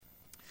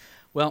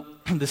Well,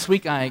 this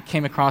week I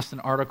came across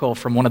an article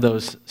from one of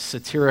those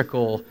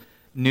satirical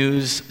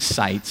news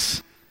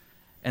sites,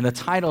 and the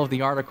title of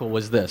the article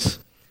was this: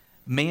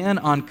 "Man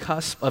on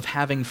cusp of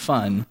having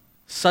fun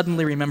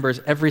suddenly remembers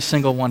every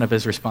single one of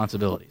his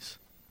responsibilities."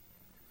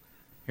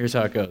 Here's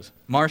how it goes.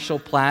 Marshall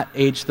Platt,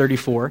 age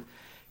 34,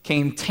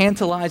 came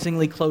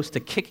tantalizingly close to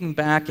kicking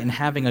back and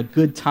having a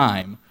good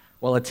time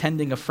while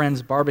attending a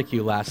friend's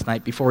barbecue last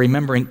night before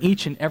remembering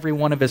each and every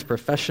one of his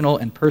professional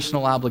and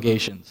personal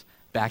obligations,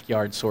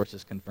 backyard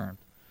sources confirmed.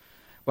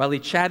 While he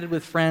chatted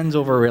with friends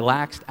over a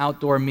relaxed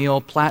outdoor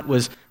meal, Platt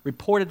was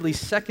reportedly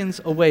seconds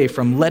away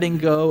from letting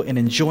go and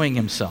enjoying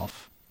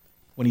himself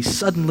when he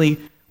suddenly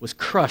was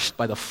crushed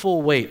by the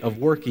full weight of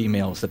work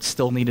emails that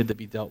still needed to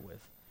be dealt with.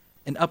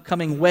 An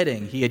upcoming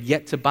wedding he had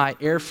yet to buy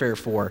airfare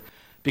for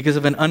because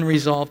of an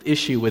unresolved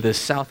issue with his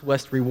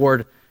Southwest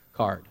reward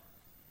card.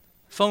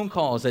 Phone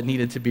calls that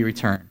needed to be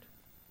returned.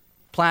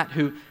 Platt,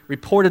 who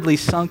reportedly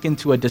sunk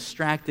into a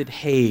distracted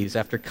haze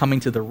after coming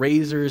to the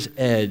razor's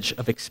edge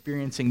of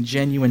experiencing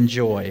genuine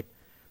joy,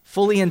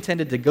 fully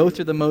intended to go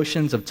through the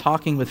motions of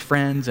talking with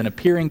friends and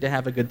appearing to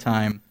have a good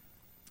time,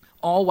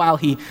 all while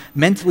he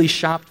mentally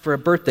shopped for a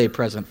birthday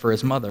present for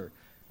his mother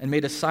and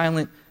made a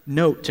silent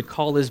note to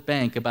call his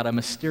bank about a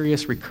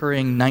mysterious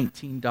recurring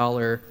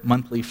 $19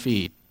 monthly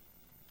fee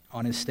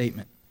on his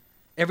statement.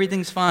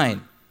 "Everything's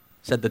fine,"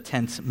 said the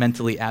tense,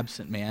 mentally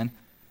absent man,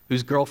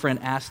 whose girlfriend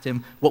asked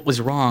him what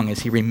was wrong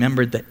as he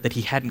remembered that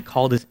he hadn't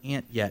called his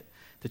aunt yet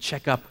to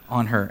check up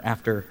on her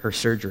after her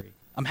surgery.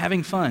 "I'm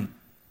having fun."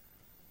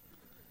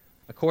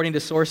 According to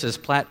sources,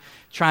 Platt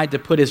tried to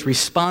put his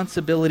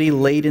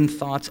responsibility-laden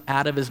thoughts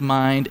out of his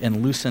mind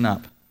and loosen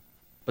up.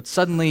 But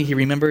suddenly he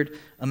remembered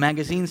a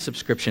magazine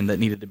subscription that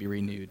needed to be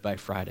renewed by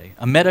Friday,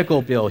 a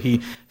medical bill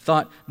he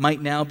thought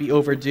might now be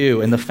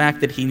overdue, and the fact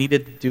that he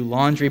needed to do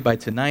laundry by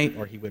tonight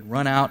or he would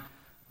run out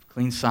of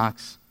clean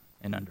socks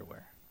and underwear.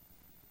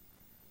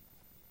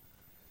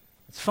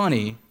 It's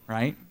funny,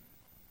 right?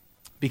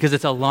 Because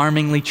it's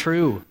alarmingly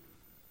true.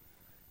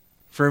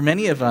 For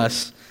many of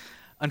us,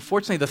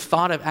 unfortunately, the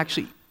thought of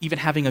actually even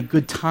having a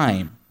good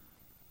time,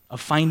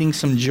 of finding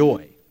some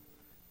joy,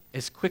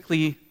 is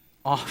quickly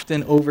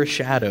often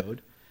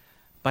overshadowed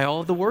by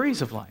all of the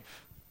worries of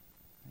life.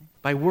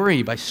 By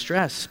worry, by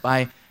stress,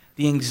 by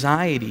the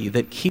anxiety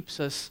that keeps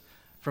us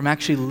from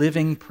actually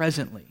living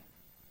presently,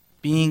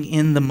 being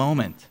in the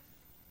moment,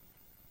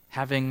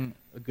 having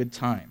a good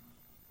time.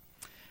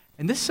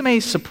 And this may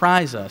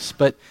surprise us,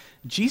 but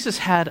Jesus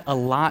had a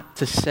lot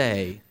to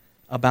say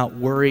about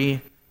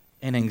worry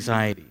and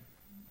anxiety.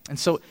 And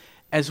so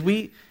as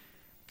we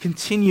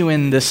continue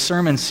in this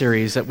sermon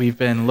series that we've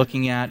been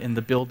looking at in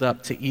the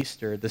build-up to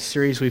Easter, the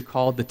series we've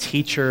called The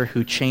Teacher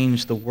Who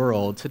Changed the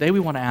World, today we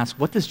want to ask,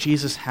 what does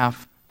Jesus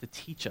have to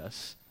teach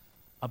us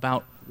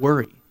about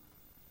worry?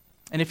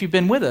 And if you've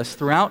been with us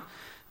throughout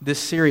this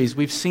series,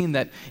 we've seen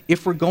that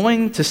if we're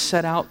going to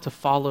set out to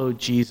follow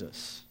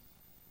Jesus,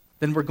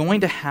 then we're going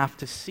to have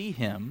to see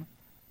him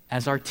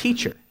as our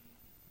teacher,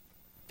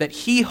 that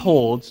he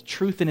holds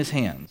truth in his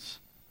hands,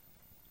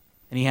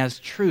 and he has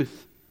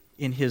truth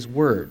in his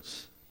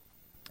words.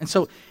 And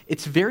so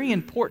it's very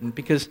important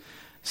because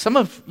some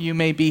of you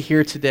may be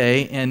here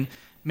today and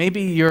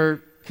maybe you're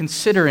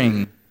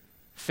considering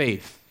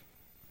faith,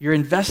 you're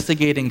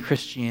investigating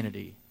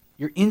Christianity,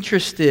 you're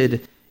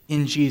interested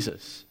in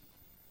Jesus,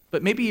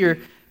 but maybe you're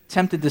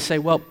tempted to say,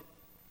 well,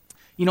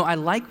 I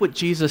like what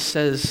Jesus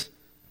says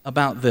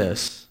about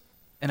this,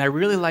 and I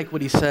really like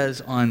what he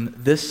says on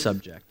this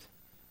subject,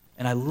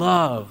 and I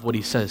love what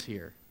he says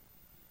here,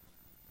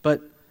 but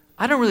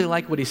I don't really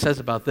like what he says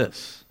about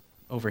this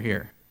over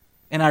here,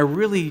 and I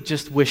really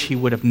just wish he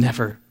would have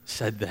never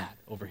said that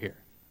over here.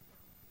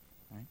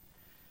 Right?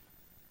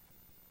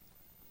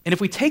 And if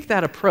we take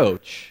that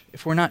approach,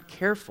 if we're not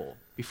careful,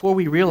 before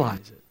we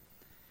realize it,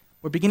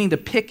 we're beginning to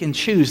pick and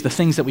choose the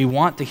things that we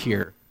want to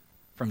hear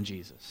from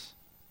Jesus.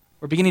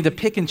 We're beginning to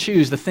pick and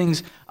choose the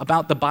things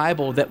about the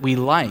Bible that we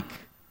like,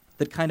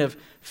 that kind of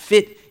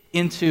fit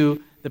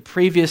into the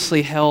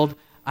previously held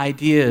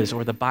ideas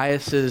or the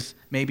biases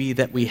maybe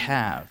that we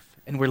have.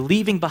 And we're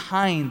leaving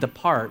behind the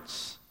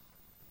parts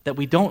that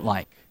we don't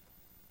like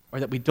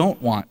or that we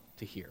don't want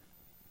to hear.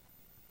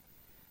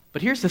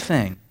 But here's the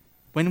thing.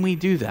 When we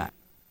do that,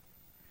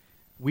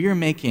 we are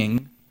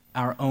making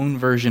our own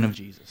version of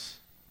Jesus.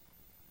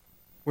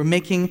 We're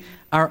making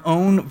our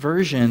own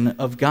version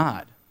of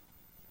God.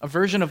 A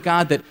version of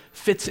God that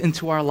fits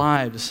into our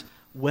lives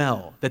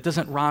well, that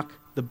doesn't rock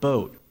the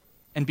boat.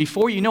 And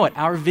before you know it,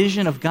 our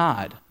vision of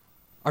God,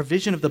 our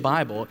vision of the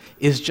Bible,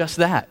 is just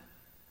that.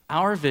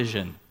 Our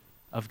vision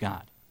of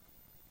God.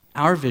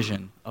 Our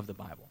vision of the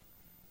Bible.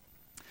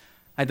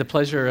 I had the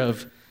pleasure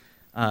of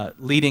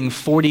leading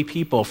 40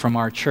 people from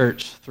our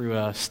church through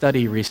a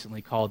study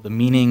recently called The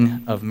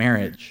Meaning of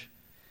Marriage.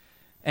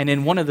 And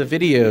in one of the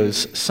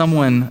videos,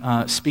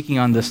 someone speaking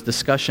on this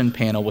discussion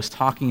panel was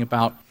talking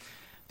about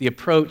the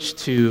approach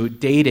to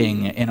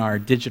dating in our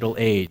digital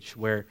age,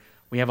 where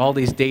we have all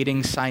these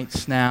dating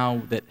sites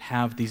now that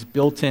have these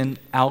built-in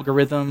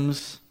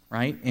algorithms,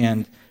 right,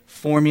 and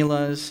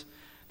formulas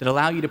that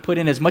allow you to put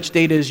in as much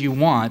data as you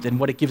want, and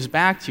what it gives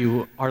back to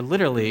you are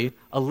literally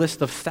a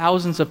list of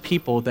thousands of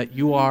people that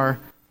you are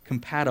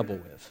compatible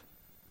with.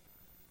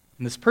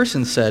 And this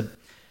person said,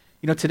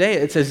 today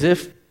it's as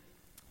if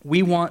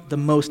we want the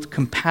most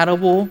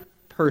compatible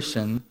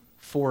person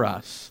for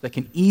us that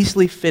can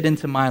easily fit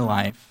into my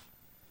life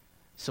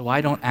so I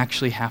don't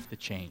actually have to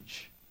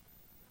change.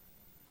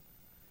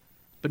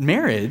 But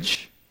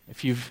marriage,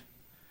 if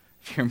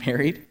you're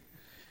married,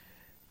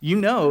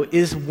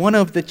 is one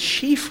of the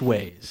chief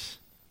ways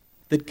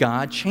that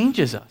God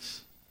changes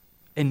us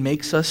and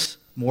makes us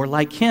more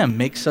like Him,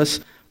 makes us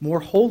more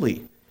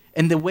holy.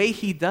 And the way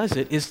He does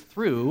it is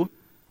through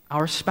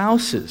our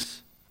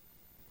spouses,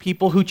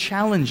 people who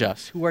challenge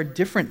us, who are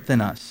different than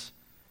us,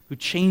 who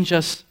change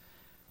us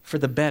for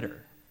the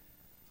better.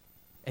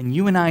 And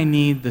you and I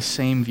need the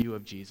same view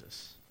of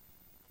Jesus.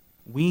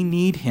 We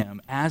need Him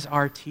as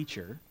our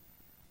teacher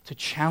to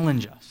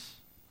challenge us,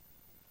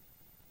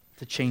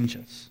 to change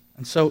us.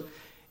 And so,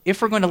 if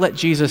we're going to let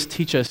Jesus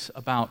teach us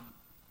about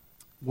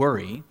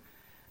worry,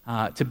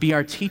 to be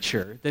our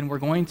teacher, then we're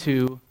going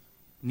to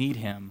need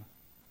Him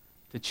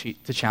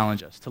to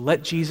challenge us. To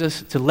let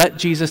Jesus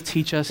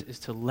teach us is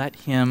to let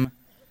Him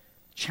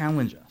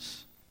challenge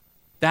us.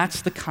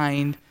 That's the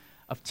kind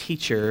of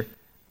teacher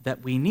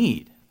that we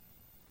need,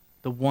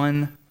 the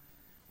one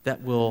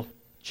that will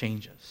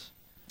change us.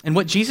 And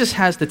what Jesus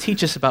has to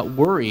teach us about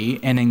worry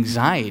and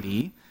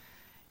anxiety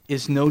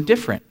is no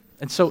different.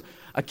 And so,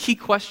 a key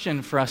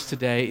question for us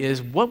today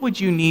is, what would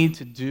you need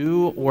to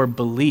do or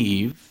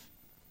believe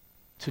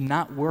to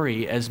not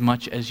worry as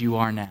much as you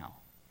are now?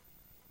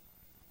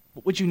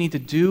 What would you need to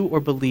do or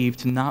believe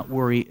to not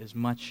worry as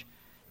much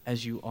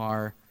as you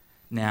are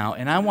now?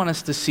 And I want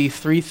us to see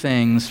three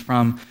things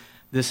from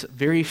this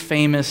very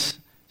famous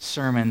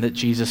sermon that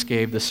Jesus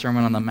gave, the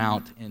Sermon on the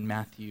Mount in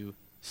Matthew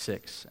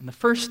 6. And the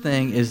first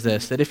thing is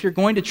this, that if you're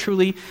going to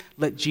truly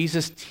let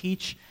Jesus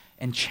teach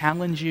and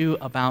challenge you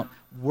about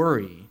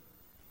worry,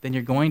 then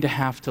you're going to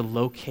have to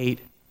locate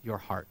your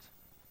heart.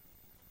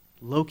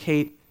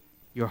 Locate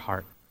your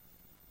heart.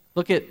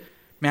 Look at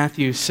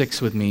Matthew 6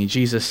 with me.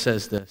 Jesus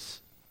says this,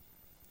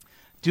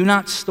 "Do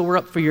not store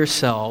up for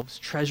yourselves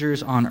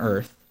treasures on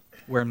earth,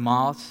 where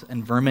moths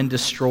and vermin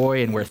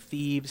destroy and where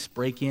thieves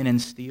break in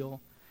and steal.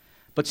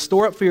 But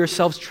store up for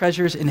yourselves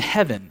treasures in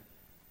heaven,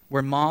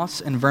 where moths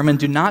and vermin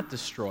do not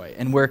destroy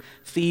and where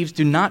thieves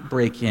do not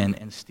break in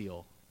and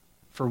steal.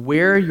 For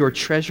where your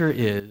treasure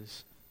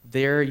is,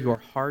 there your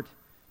heart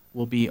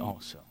will be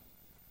also."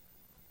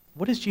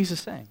 What is Jesus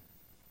saying?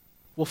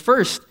 Well,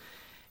 first,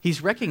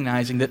 He's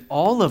recognizing that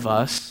all of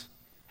us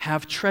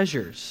have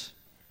treasures.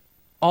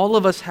 All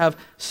of us have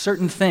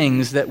certain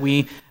things that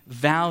we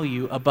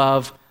value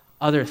above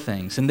other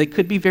things. And they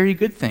could be very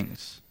good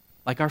things,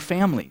 like our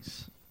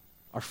families,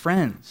 our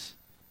friends.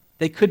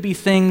 They could be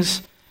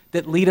things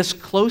that lead us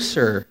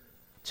closer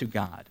to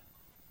God.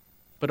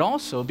 But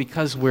also,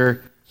 because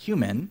we're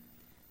human,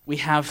 we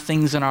have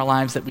things in our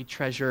lives that we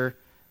treasure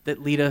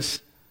that lead us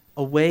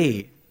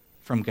away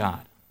from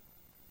God.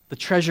 The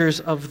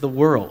treasures of the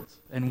world.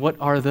 And what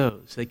are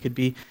those? They could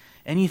be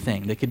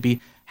anything. They could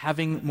be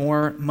having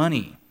more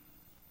money,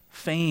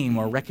 fame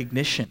or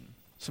recognition,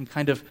 some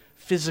kind of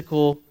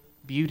physical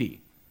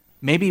beauty.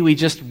 Maybe we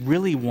just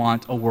really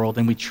want a world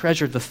and we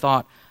treasure the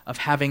thought of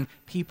having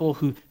people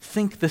who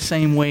think the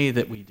same way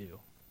that we do,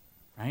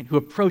 right? Who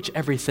approach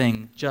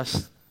everything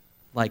just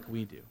like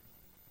we do.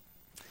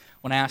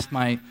 When I asked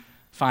my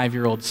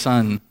 5-year-old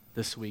son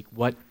this week,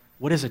 what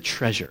is a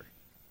treasure?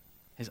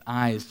 His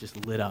eyes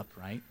just lit up,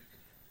 right?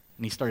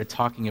 And he started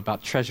talking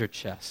about treasure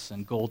chests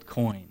and gold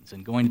coins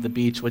and going to the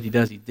beach. What he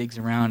does, he digs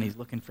around, he's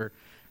looking for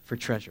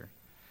treasure.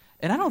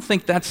 And I don't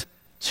think that's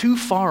too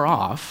far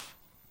off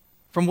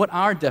from what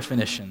our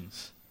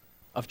definitions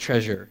of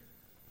treasure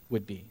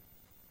would be.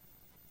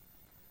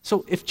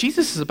 So if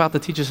Jesus is about to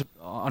teach us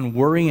on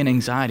worry and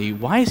anxiety,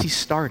 why is He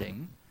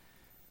starting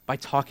by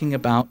talking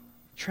about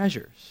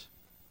treasures?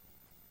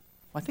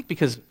 Well, I think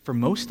because for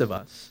most of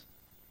us,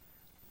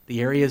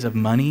 the areas of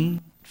money,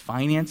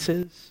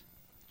 finances,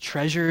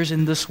 treasures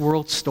in this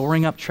world,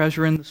 storing up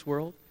treasure in this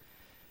world,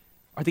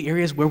 are the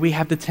areas where we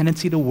have the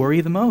tendency to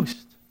worry the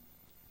most.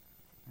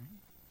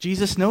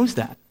 Jesus knows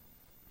that.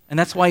 And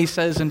that's why He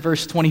says in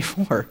verse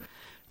 24,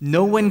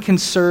 "No one can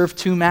serve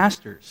two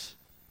masters.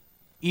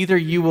 Either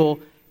you will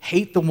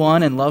hate the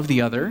one and love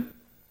the other,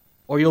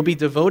 or you'll be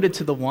devoted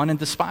to the one and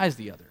despise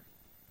the other.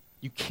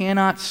 You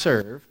cannot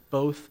serve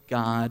both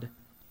God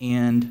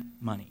and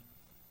money."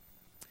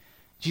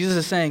 Jesus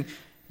is saying,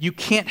 you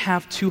can't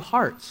have two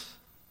hearts.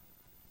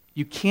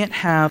 You can't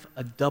have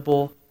a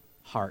double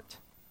heart.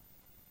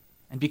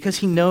 And because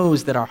He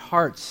knows that our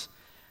hearts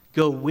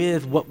go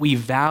with what we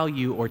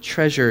value or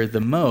treasure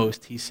the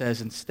most, He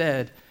says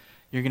instead,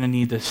 you're going to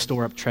need to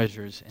store up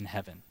treasures in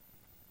heaven.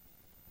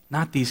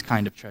 Not these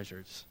kind of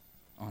treasures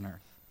on earth.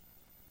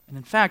 And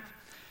in fact,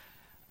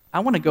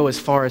 I want to go as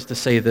far as to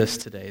say this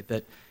today,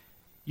 that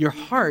your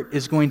heart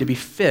is going to be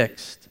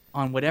fixed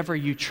on whatever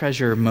you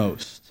treasure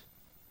most.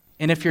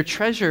 And if your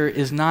treasure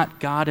is not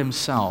God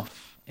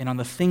Himself and on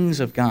the things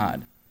of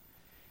God,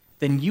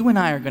 then you and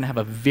I are going to have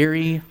a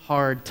very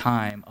hard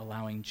time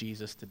allowing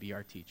Jesus to be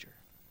our teacher.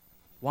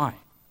 Why?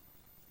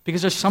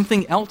 Because there's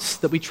something else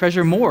that we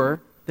treasure more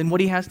than what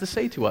he has to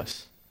say to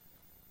us.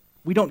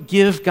 We don't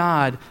give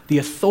God the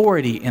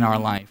authority in our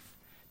life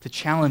to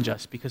challenge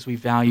us because we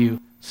value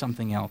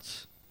something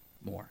else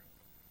more.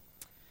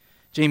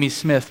 Jamie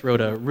Smith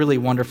wrote a really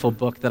wonderful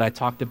book that I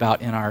talked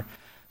about in our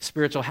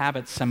spiritual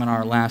habits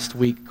seminar last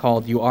week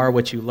called You Are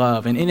What You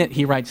Love. And in it,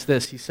 he writes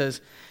this. He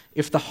says,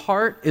 if the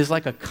heart is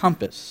like a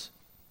compass,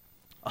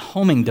 a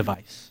homing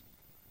device,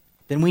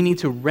 then we need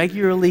to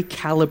regularly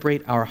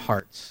calibrate our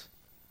hearts,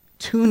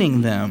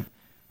 tuning them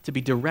to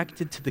be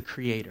directed to the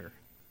Creator,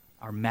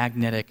 our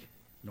magnetic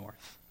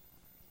north.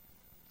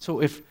 So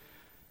if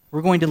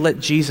we're going to let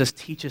Jesus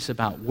teach us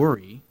about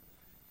worry,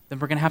 then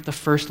we're going to have to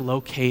first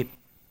locate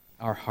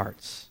our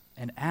hearts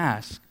and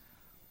ask,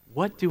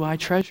 what do I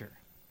treasure?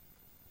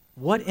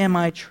 What am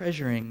I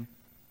treasuring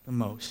the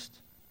most?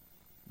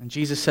 And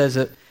Jesus says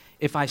that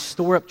if I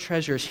store up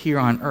treasures here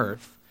on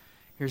earth,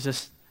 here's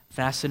this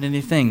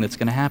fascinating thing that's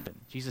going to happen.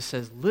 Jesus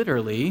says,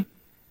 literally,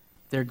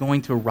 they're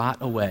going to rot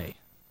away.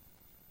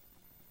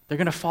 They're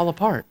going to fall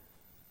apart.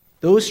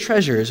 Those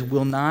treasures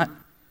will not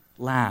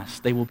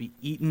last. They will be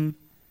eaten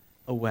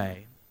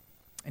away.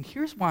 And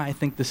here's why I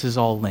think this is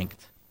all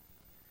linked.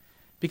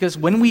 Because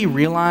when we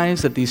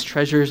realize that these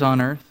treasures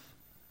on earth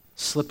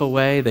slip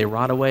away, they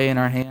rot away in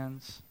our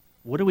hands,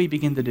 what do we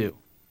begin to do?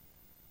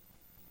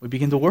 We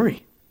begin to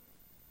worry.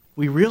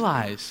 We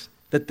realize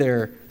that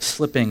they're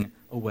slipping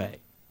away,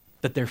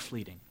 that they're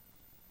fleeting.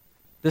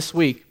 This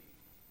week,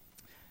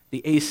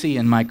 the AC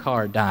in my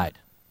car died.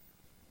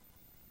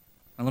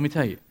 Now let me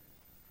tell you,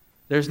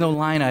 there's no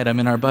line item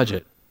in our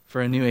budget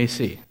for a new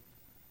AC.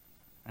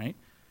 Right?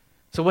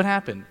 So what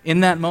happened?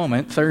 In that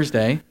moment,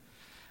 Thursday,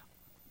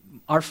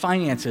 our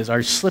finances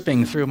are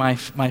slipping through my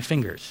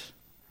fingers.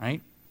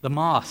 Right? The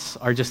moths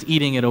are just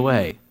eating it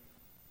away.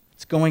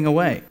 It's going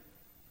away.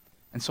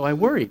 And so I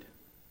worried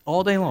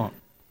all day long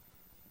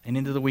and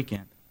into the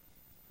weekend.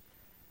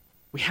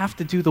 We have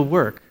to do the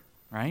work,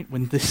 right,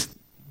 when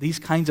these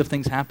kinds of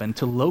things happen,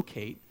 to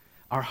locate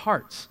our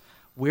hearts,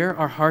 where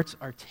our hearts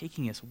are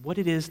taking us, what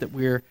it is that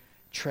we're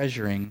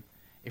treasuring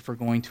if we're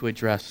going to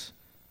address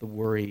the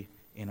worry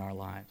in our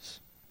lives.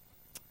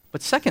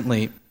 But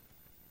secondly,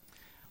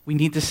 we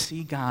need to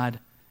see God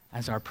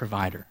as our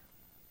provider.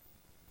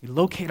 We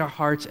locate our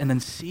hearts and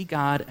then see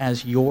God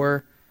as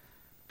your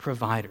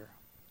provider.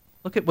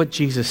 Look at what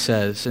Jesus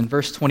says. In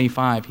verse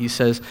 25, he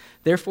says,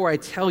 therefore I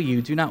tell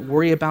you, do not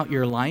worry about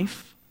your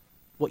life,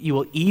 what you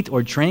will eat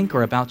or drink,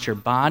 or about your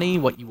body,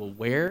 what you will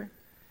wear.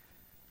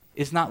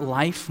 Is not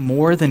life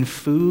more than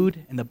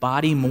food, and the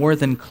body more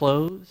than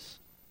clothes?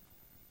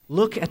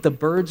 Look at the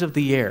birds of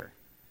the air.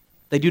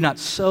 They do not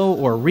sow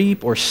or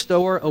reap or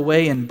store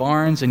away in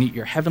barns, and yet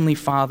your heavenly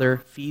Father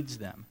feeds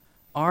them.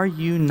 Are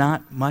you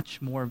not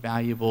much more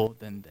valuable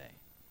than they?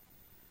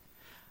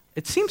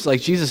 It seems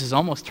like Jesus is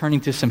almost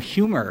turning to some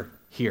humor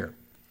here.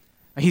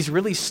 He's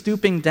really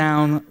stooping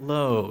down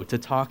low to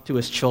talk to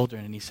his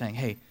children, and he's saying,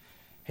 hey,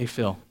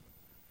 Phil,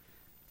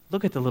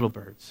 look at the little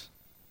birds.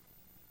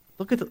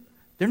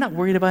 They're not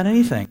worried about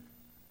anything,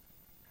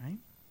 right?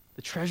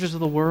 The treasures of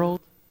the world,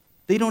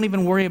 they don't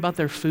even worry about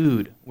their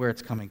food, where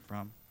it's coming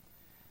from.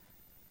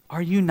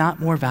 Are you not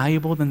more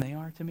valuable than they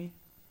are to me?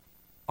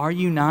 Are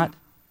you not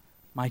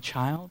my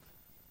child?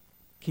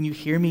 Can you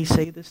hear me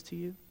say this to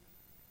you?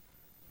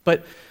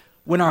 But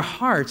when our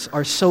hearts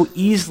are so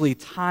easily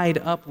tied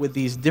up with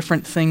these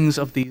different things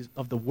of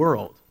the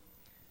world,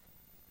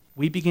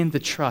 we begin to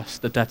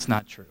trust that that's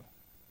not true.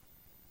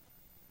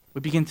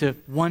 We begin to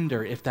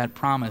wonder if that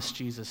promise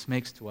Jesus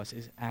makes to us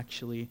is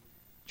actually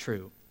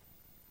true.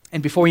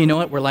 And before you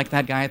know it, we're like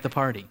that guy at the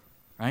party,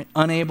 right?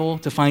 Unable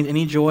to find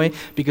any joy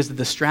because the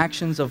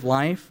distractions of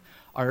life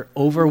are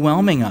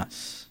overwhelming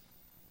us.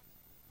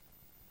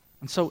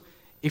 And so,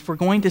 if we're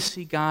going to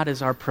see God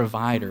as our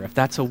provider, if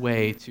that's a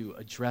way to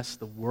address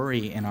the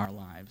worry in our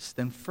lives,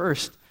 then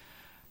first,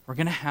 we're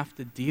going to have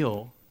to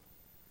deal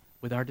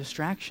with our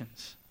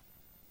distractions.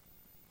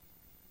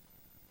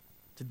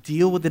 To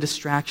deal with the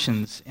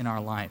distractions in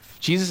our life.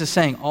 Jesus is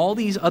saying all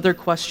these other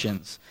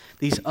questions,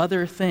 these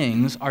other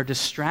things are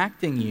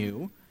distracting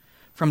you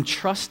from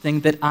trusting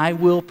that I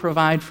will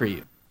provide for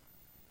you.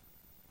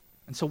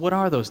 And so what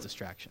are those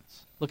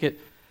distractions? Look at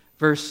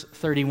verse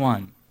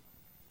 31.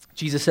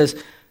 Jesus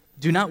says,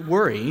 do not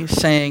worry,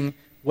 saying,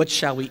 what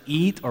shall we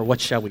eat, or what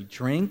shall we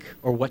drink,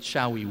 or what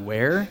shall we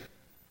wear?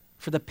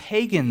 For the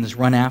pagans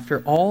run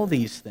after all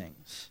these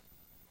things,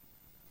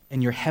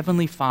 and your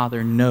heavenly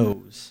Father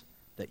knows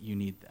that you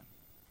need them.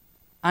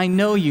 I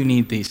know you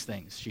need these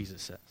things,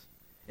 Jesus says.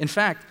 In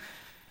fact,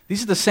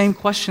 these are the same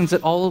questions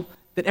that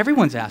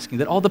everyone's asking,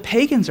 that all the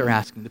pagans are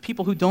asking, the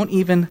people who don't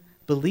even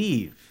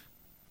believe.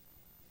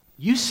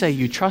 You say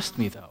you trust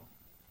me, though.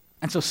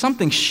 And so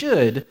something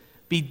should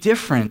be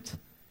different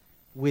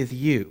with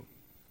you.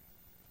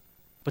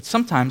 But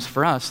sometimes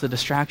for us, the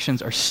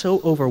distractions are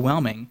so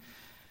overwhelming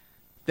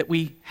that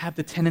we have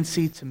the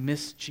tendency to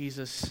miss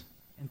Jesus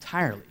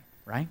entirely,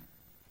 right?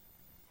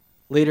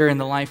 Later in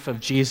the life of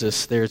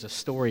Jesus, there's a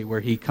story where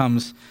he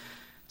comes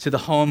to the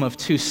home of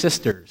two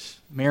sisters,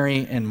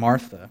 Mary and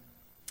Martha,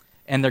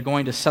 and they're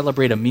going to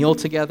celebrate a meal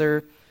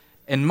together.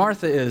 And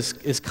Martha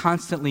is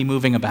constantly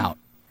moving about,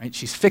 right?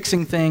 She's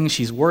fixing things.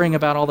 She's worrying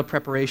about all the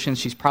preparations.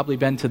 She's probably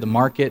been to the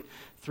market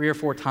 3 or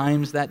 4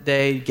 times that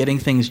day, getting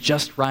things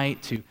just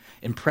right to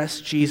impress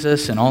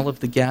Jesus and all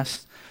of the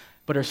guests.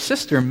 But her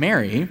sister,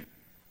 Mary,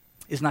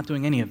 is not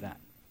doing any of that.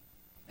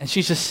 And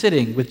she's just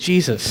sitting with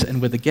Jesus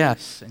and with the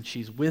guests, and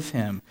she's with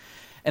him.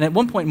 And at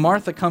one point,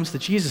 Martha comes to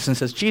Jesus and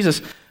says,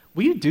 Jesus,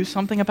 will you do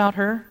something about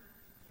her?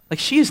 Like,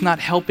 she is not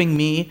helping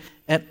me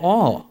at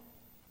all.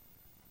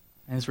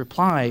 And his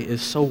reply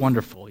is so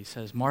wonderful. He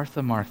says,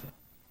 Martha, Martha,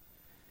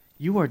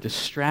 you are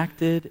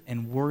distracted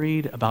and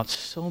worried about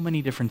so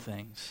many different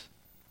things.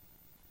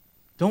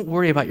 Don't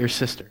worry about your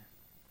sister.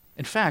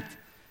 In fact,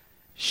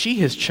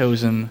 she has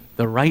chosen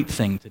the right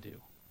thing to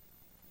do.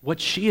 What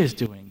she is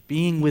doing,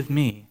 being with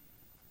me,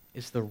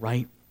 is the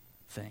right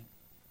thing.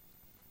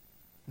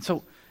 And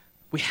so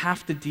we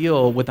have to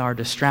deal with our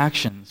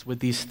distractions, with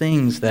these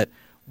things that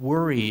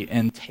worry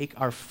and take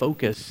our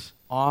focus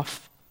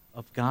off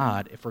of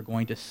God if we're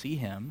going to see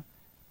him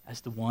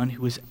as the one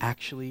who is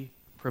actually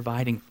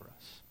providing for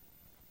us.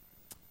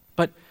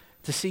 But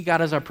to see God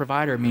as our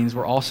provider means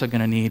we're also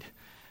going to need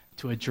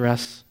to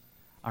address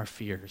our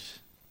fears.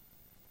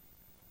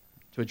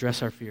 To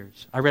address our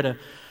fears. I read a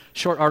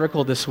short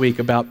article this week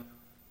about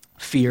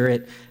fear.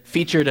 It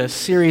featured a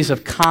series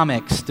of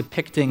comics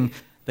depicting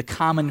the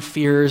common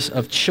fears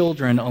of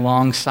children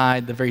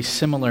alongside the very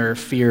similar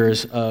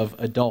fears of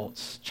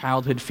adults.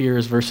 Childhood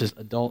fears versus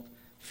adult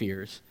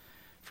fears.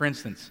 For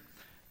instance,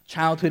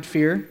 childhood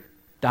fear,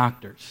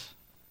 doctors.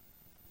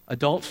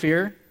 Adult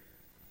fear,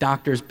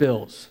 doctor's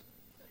bills,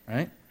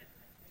 right?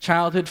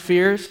 Childhood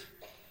fears,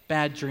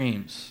 bad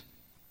dreams.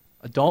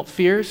 Adult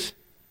fears,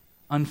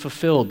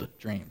 unfulfilled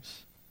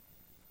dreams.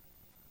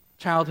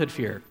 Childhood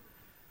fear,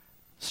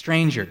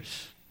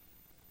 strangers.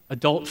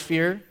 Adult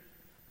fear,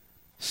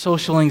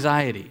 social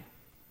anxiety,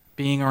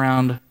 being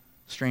around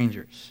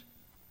strangers.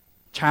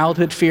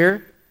 Childhood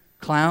fear,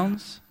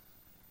 clowns.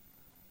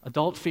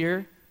 Adult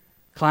fear,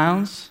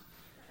 clowns.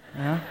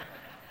 Yeah.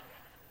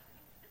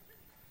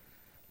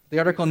 The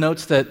article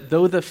notes that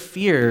though the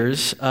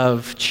fears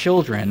of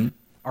children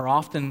are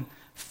often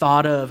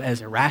thought of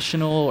as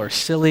irrational or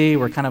silly,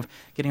 we're kind of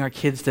getting our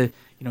kids to,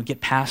 get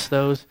past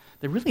those,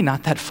 they're really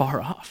not that far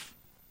off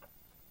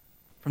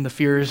from the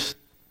fears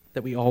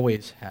that we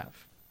always have.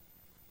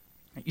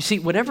 You see,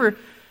 whatever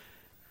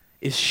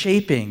is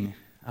shaping,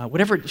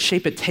 whatever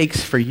shape it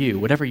takes for you,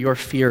 whatever your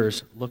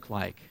fears look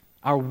like,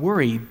 our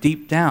worry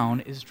deep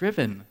down is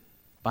driven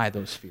by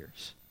those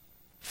fears.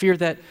 Fear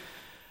that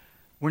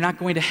we're not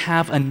going to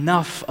have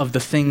enough of the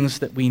things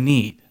that we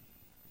need,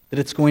 that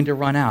it's going to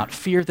run out.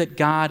 Fear that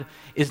God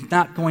is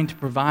not going to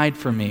provide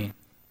for me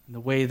in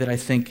the way that I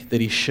think that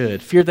he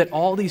should. Fear that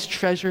all these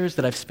treasures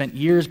that I've spent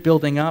years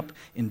building up,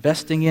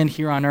 investing in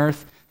here on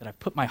earth, that I've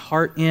put my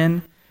heart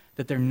in,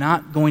 that they're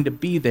not going to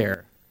be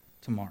there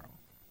tomorrow.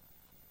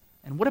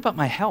 And what about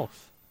my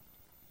health?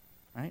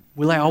 Right?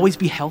 Will I always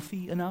be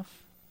healthy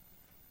enough?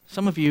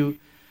 Some of you,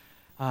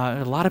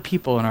 a lot of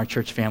people in our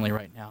church family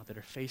right now that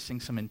are facing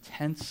some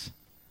intense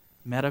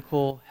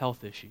medical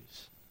health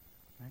issues.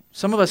 Right?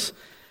 Some of us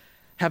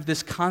have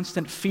this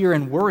constant fear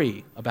and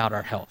worry about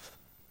our health.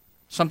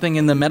 Something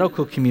in the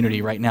medical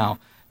community right now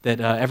that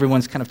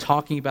everyone's kind of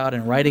talking about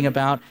and writing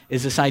about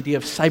is this idea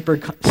of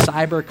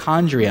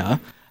cyberchondria,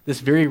 this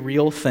very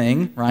real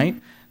thing, right?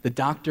 The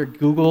Dr.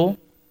 Google,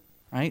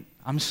 right?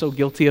 I'm so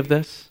guilty of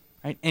this,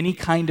 right? Any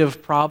kind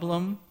of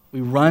problem,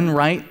 we run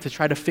right to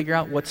try to figure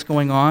out what's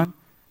going on.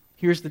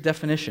 Here's the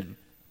definition.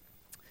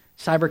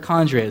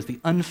 Cyberchondria is the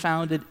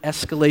unfounded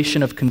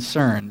escalation of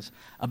concerns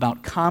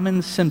about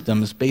common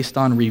symptoms based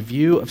on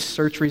review of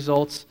search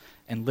results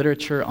and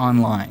literature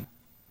online.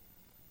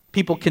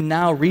 People can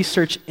now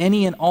research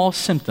any and all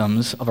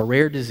symptoms of a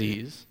rare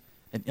disease,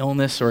 an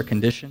illness or a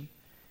condition,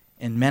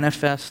 and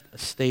manifest a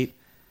state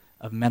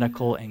of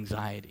medical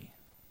anxiety.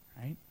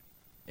 Right?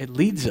 It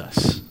leads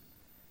us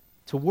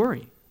to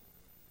worry.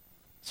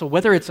 So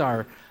whether it's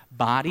our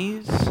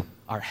bodies,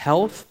 our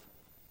health,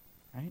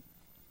 right?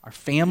 Our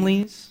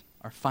families,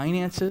 our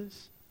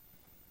finances,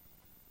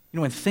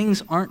 when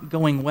things aren't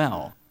going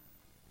well,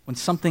 when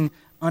something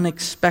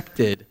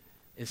unexpected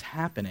is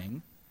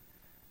happening,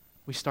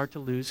 we start to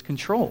lose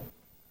control.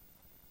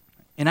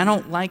 And I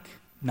don't like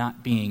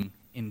not being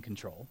in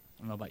control.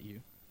 I don't know about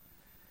you.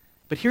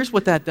 But here's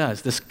what that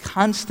does. This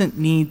constant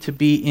need to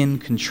be in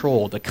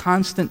control, the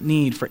constant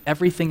need for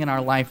everything in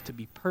our life to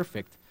be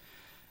perfect,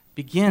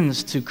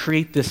 begins to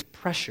create this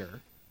pressure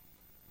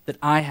that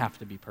I have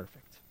to be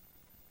perfect,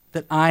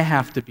 that I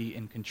have to be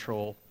in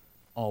control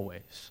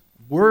always.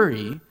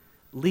 Worry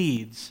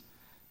leads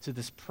to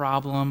this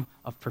problem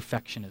of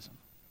perfectionism.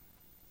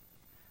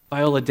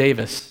 Viola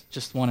Davis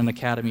just won an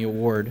Academy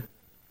Award.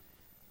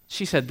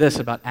 She said this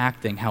about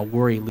acting, how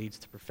worry leads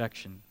to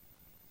perfection.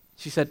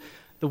 She said,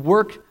 "The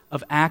work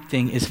of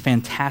acting is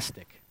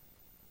fantastic,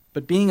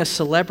 but being a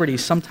celebrity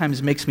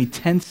sometimes makes me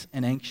tense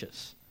and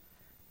anxious.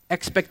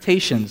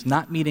 expectations,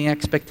 not meeting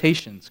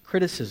expectations,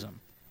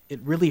 criticism. It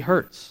really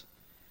hurts.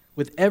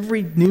 With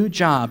every new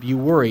job, you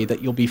worry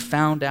that you'll be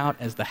found out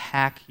as the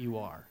hack you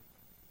are.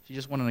 She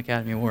just won an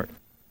Academy Award.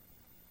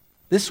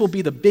 This will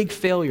be the big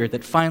failure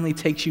that finally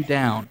takes you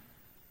down.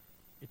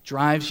 It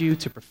drives you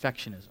to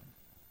perfectionism,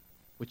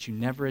 which you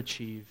never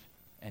achieve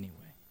anyway.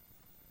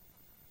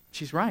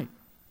 She's right.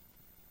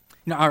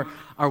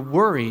 Our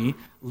worry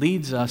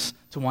leads us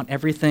to want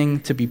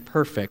everything to be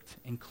perfect,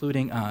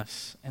 including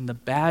us. And the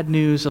bad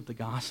news of the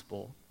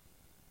gospel,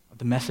 of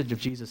the message of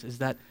Jesus, is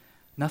that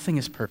nothing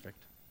is perfect.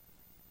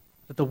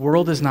 That the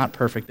world is not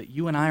perfect, that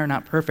you and I are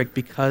not perfect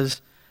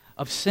because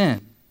of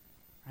sin.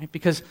 Right?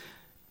 Because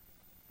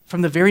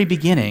from the very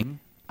beginning,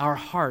 our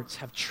hearts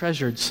have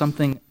treasured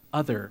something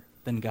other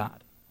than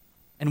God.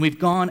 And we've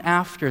gone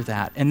after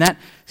that. And that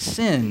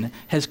sin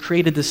has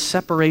created this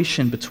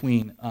separation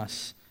between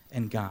us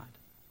and God.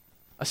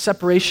 A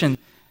separation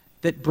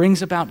that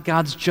brings about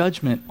God's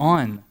judgment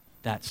on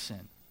that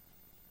sin.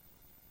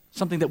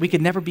 Something that we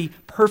could never be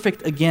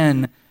perfect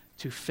again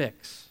to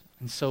fix.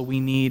 And so we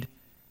need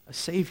a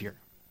Savior.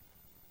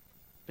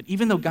 But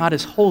even though God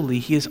is holy,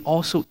 He is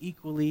also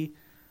equally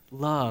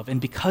love.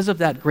 And because of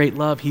that great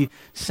love, He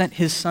sent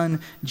His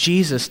Son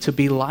Jesus to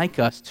be like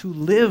us, to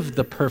live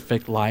the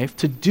perfect life,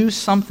 to do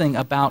something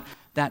about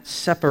that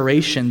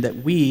separation that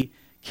we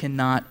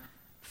cannot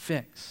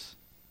fix.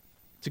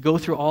 To go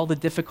through all the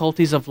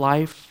difficulties of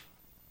life,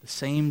 the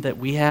same that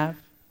we have,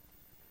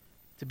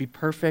 to be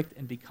perfect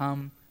and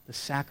become the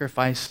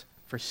sacrifice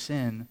for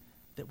sin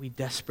that we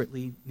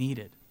desperately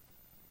needed.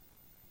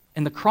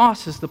 And the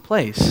cross is the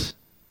place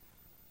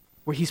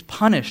where He's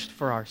punished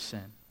for our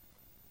sin,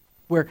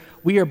 where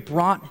we are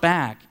brought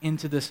back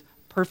into this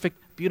perfect,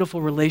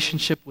 beautiful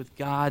relationship with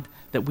God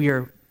that we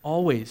are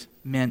always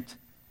meant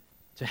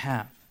to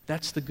have.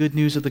 That's the good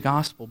news of the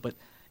gospel, but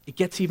it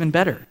gets even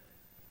better.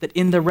 That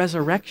in the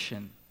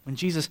resurrection, when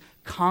Jesus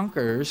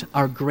conquers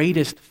our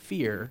greatest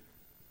fear,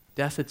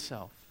 death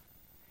itself,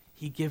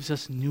 He gives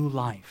us new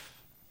life.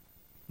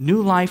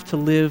 New life to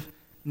live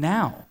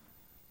now,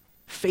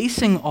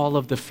 facing all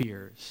of the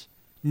fears,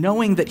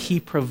 knowing that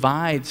He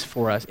provides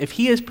for us. If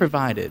He has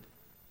provided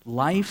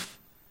life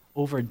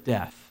over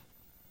death,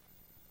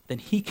 then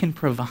He can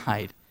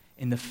provide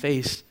in the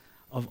face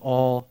of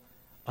all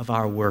of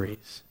our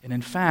worries. And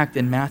in fact,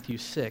 in Matthew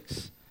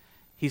 6,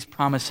 He's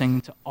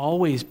promising to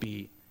always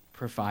be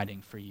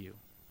providing for you.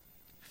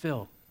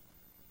 Phil,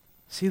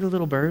 see the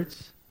little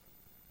birds?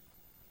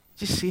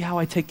 Just see how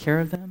I take care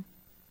of them?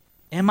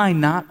 Am I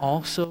not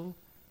also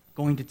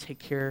going to take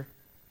care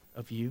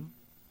of you?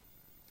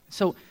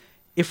 So,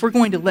 if we're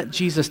going to let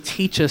Jesus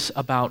teach us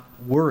about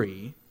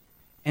worry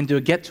and to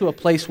get to a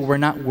place where we're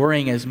not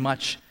worrying as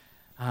much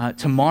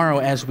tomorrow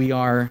as we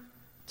are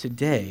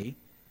today,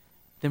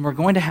 then we're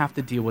going to have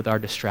to deal with our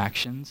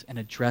distractions and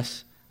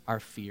address our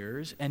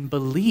fears and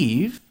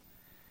believe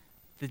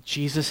that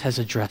Jesus has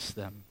addressed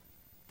them,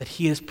 that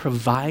He has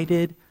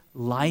provided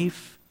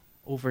life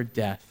over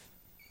death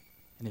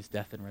in His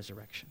death and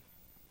resurrection.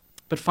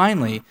 But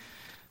finally,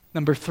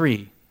 number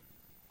 3,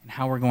 and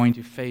how we're going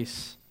to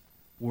face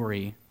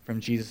worry from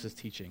Jesus'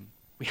 teaching.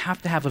 We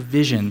have to have a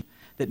vision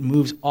that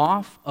moves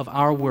off of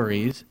our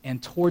worries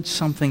and towards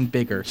something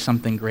bigger,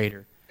 something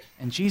greater.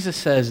 And Jesus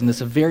says, and this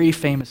is a very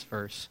famous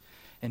verse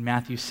in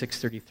Matthew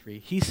 6:33,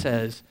 He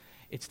says,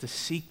 it's to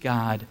seek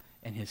God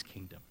and His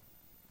kingdom.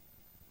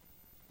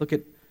 Look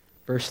at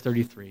verse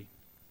 33.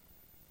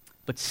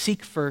 But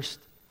seek first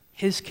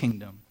His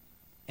kingdom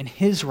and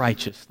His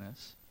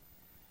righteousness,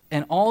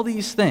 and all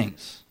these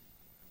things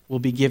will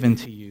be given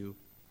to you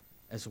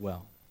as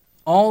well.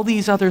 All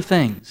these other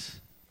things.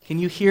 Can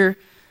you hear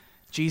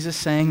Jesus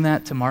saying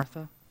that to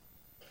Martha?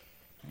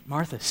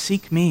 Martha,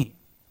 seek me.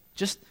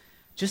 Just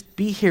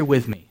be here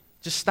with me.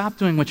 Just stop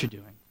doing what you're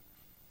doing.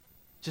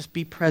 Just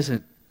be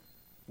present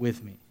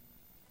with me.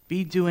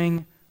 Be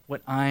doing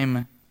what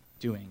I'm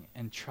doing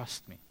and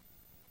trust me.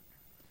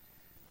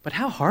 But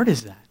how hard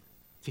is that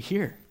to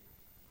hear?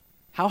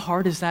 How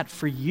hard is that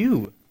for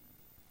you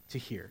to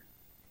hear?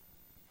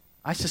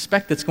 I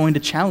suspect it's going to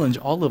challenge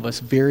all of us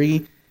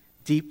very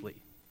deeply.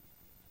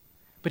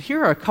 But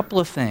here are a couple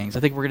of things. I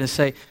think we're going to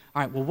say,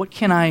 all right, well, what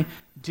can I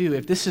do?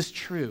 If this is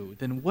true,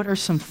 then what are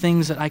some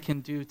things that I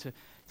can do to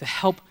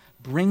help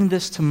bring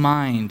this to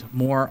mind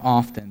more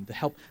often, to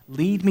help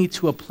lead me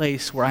to a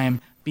place where I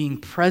am being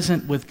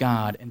present with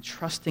God and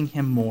trusting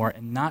Him more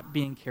and not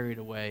being carried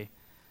away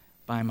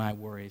by my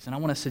worries? And I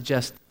want to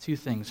suggest 2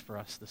 things for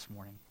us this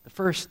morning. The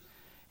first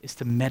is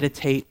to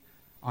meditate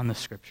on the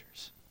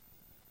Scriptures.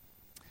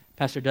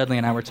 Pastor Dudley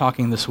and I were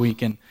talking this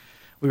week, and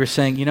we were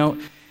saying,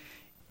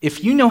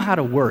 if you know how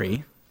to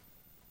worry,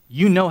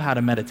 you know how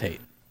to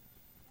meditate.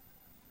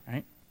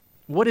 Right?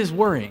 What is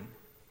worrying?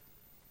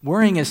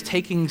 Worrying is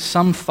taking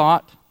some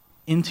thought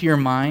into your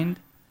mind,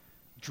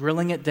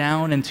 drilling it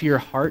down into your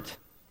heart,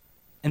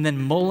 and then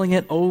mulling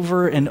it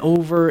over and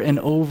over and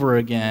over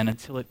again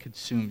until it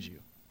consumes you.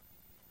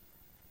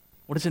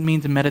 What does it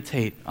mean to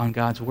meditate on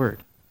God's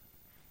Word?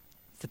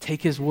 It's to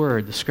take His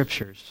Word, the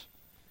Scriptures,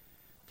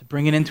 to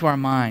bring it into our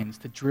minds,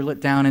 to drill it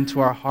down into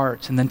our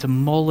hearts, and then to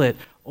mull it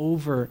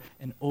over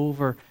and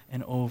over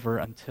and over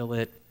until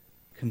it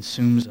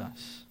consumes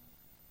us.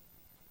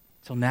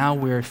 Till now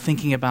we're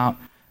thinking about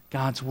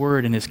God's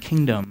word and his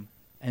kingdom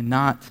and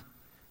not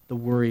the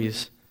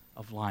worries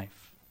of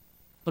life.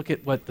 Look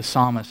at what the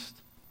psalmist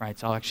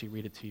writes. I'll actually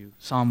read it to you.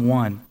 Psalm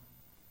 1.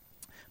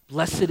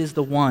 Blessed is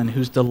the one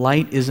whose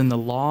delight is in the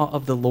law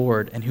of the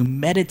Lord and who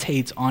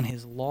meditates on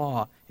his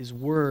law, his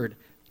word,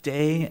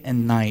 day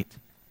and night.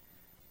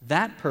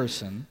 That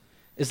person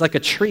is like a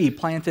tree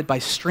planted by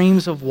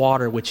streams of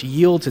water, which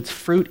yields its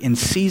fruit in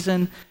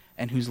season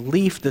and whose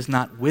leaf does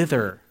not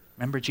wither.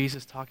 Remember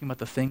Jesus talking about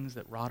the things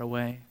that rot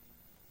away?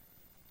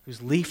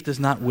 Whose leaf does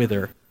not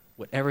wither.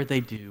 Whatever they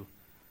do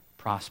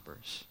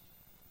prospers.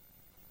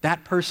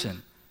 That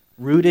person,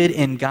 rooted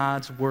in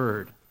God's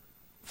word,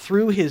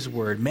 through his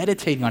word,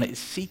 meditating on it, is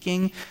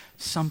seeking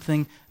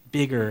something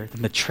bigger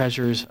than the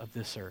treasures of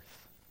this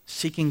earth.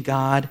 Seeking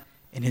God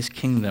and his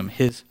kingdom,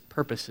 his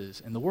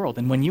purposes in the world.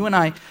 And when you and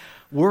I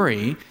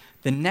worry,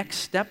 the next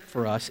step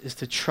for us is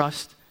to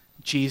trust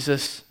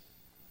Jesus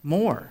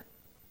more.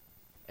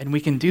 And we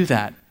can do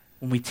that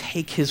when we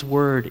take his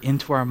word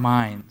into our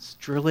minds,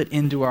 drill it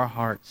into our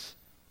hearts,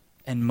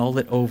 and mull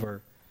it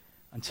over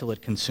until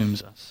it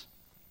consumes us.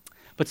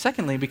 But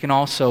secondly, we can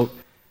also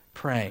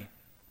pray.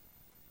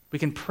 We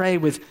can pray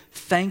with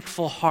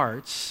thankful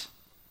hearts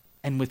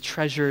and with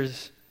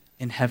treasures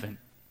in heaven.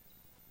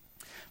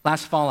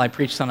 Last fall, I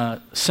preached on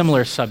a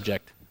similar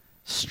subject,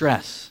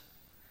 stress.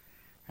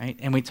 Right?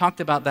 And we talked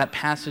about that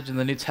passage in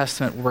the New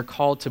Testament where we're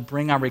called to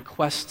bring our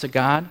requests to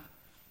God,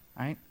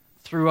 right?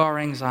 Through our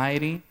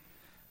anxiety,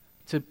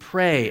 to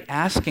pray,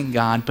 asking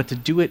God, but to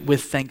do it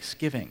with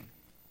thanksgiving.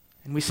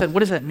 And we said,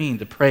 what does that mean,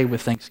 to pray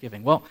with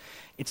thanksgiving? Well,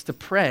 it's to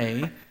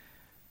pray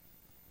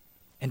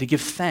and to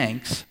give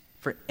thanks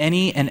for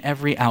any and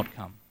every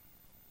outcome.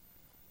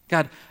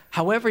 God,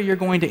 however you're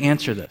going to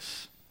answer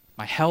this,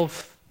 my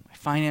health, my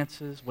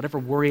finances, whatever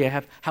worry I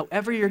have,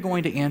 however you're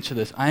going to answer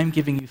this, I am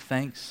giving you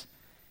thanks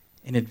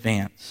in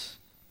advance.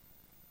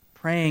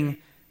 Praying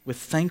with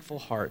thankful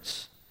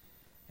hearts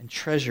and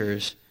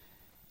treasures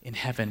in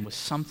heaven was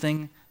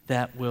something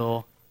that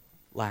will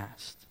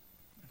last.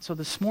 And so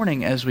this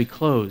morning as we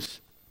close,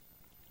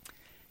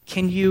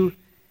 can you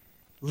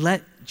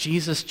let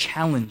Jesus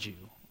challenge you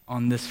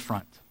on this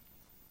front?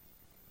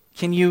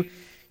 Can you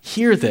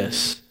hear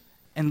this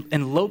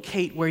and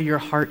locate where your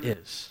heart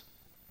is?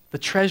 The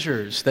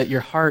treasures that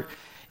your heart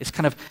is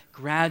kind of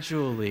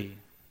gradually,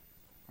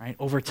 right,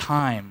 over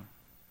time,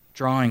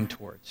 drawing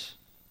towards.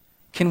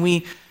 Can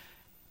we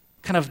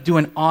kind of do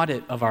an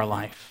audit of our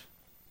life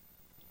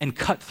and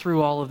cut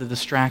through all of the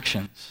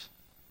distractions?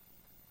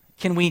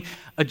 Can we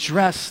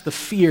address the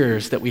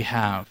fears that we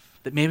have,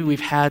 that maybe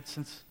we've had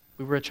since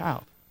we were a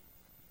child?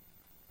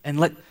 And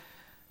let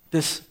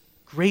this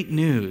great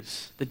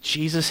news that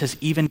Jesus has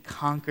even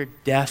conquered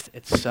death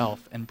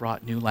itself and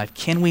brought new life,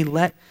 can we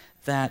let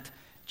that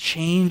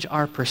change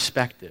our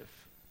perspective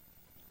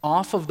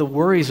off of the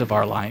worries of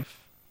our life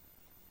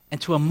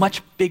and to a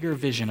much bigger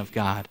vision of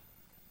God,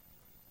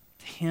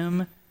 to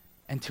him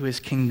and to his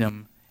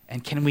kingdom?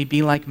 And can we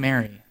be like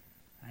Mary,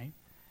 right,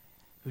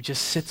 who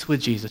just sits with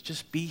Jesus?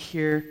 Just be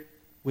here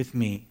with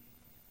me.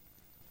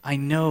 I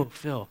know,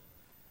 Phil,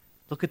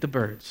 look at the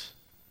birds.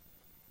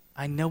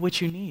 I know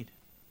what you need.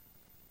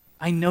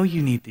 I know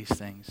you need these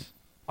things.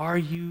 Are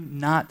you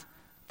not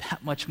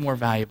that much more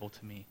valuable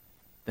to me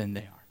than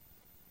they are?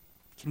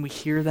 Can we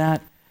hear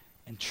that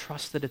and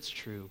trust that it's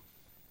true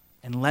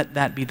and let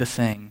that be the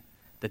thing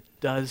that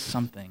does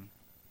something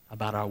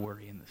about our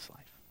worry in this life?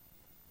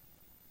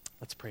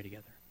 Let's pray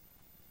together.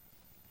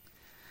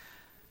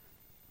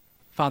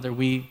 Father,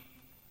 we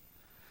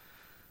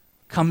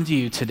come to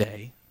you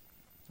today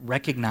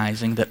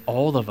recognizing that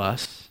all of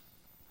us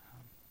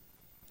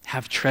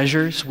have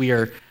treasures. We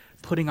are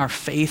putting our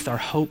faith, our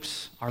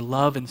hopes, our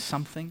love in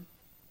something.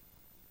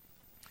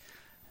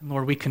 And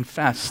Lord, we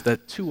confess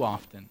that too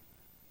often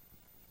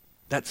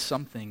that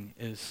something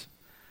is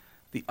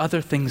the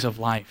other things of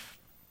life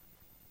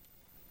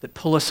that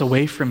pull us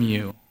away from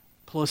you,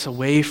 pull us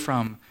away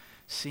from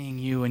seeing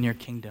you and your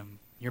kingdom,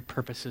 your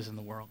purposes in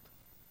the world.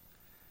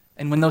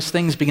 And when those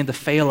things begin to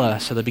fail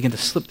us or they begin to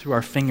slip through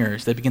our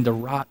fingers, they begin to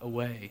rot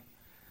away,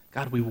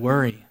 God, we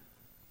worry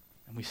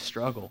and we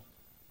struggle.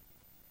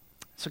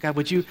 So God,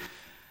 would you,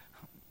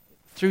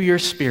 through your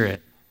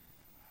Spirit,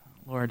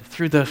 Lord,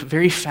 through the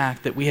very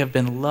fact that we have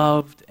been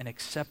loved and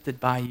accepted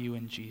by you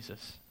in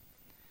Jesus,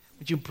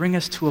 would you bring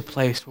us to a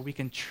place where we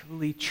can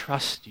truly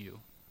trust you,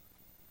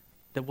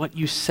 that what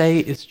you say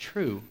is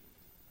true,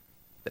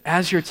 that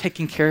as you're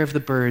taking care of the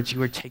birds,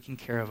 you are taking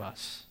care of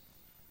us.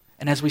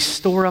 And as we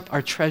store up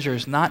our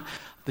treasures, not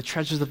the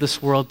treasures of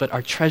this world, but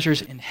our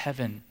treasures in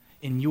heaven,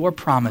 in your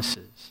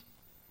promises,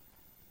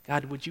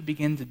 God, would you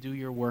begin to do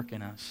your work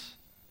in us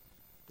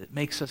that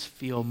makes us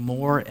feel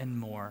more and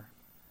more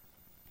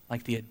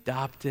like the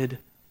adopted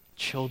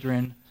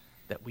children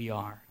that we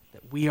are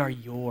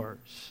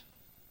yours.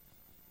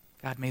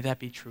 God, may that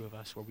be true of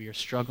us where we are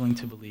struggling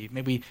to believe.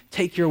 May we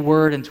take your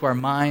word into our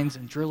minds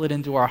and drill it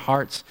into our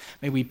hearts.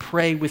 May we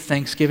pray with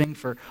thanksgiving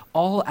for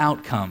all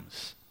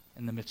outcomes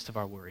in the midst of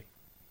our worry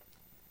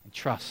and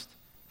trust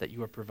that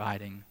you are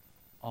providing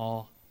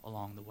all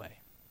along the way.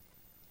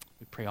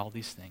 We pray all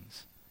these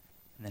things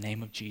in the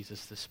name of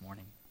Jesus this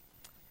morning.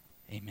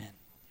 Amen.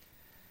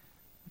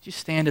 Would you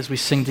stand as we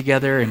sing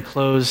together and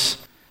close,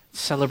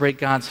 celebrate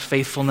God's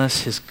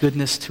faithfulness, his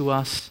goodness to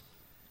us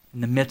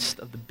in the midst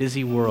of the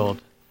busy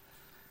world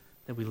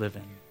that we live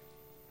in.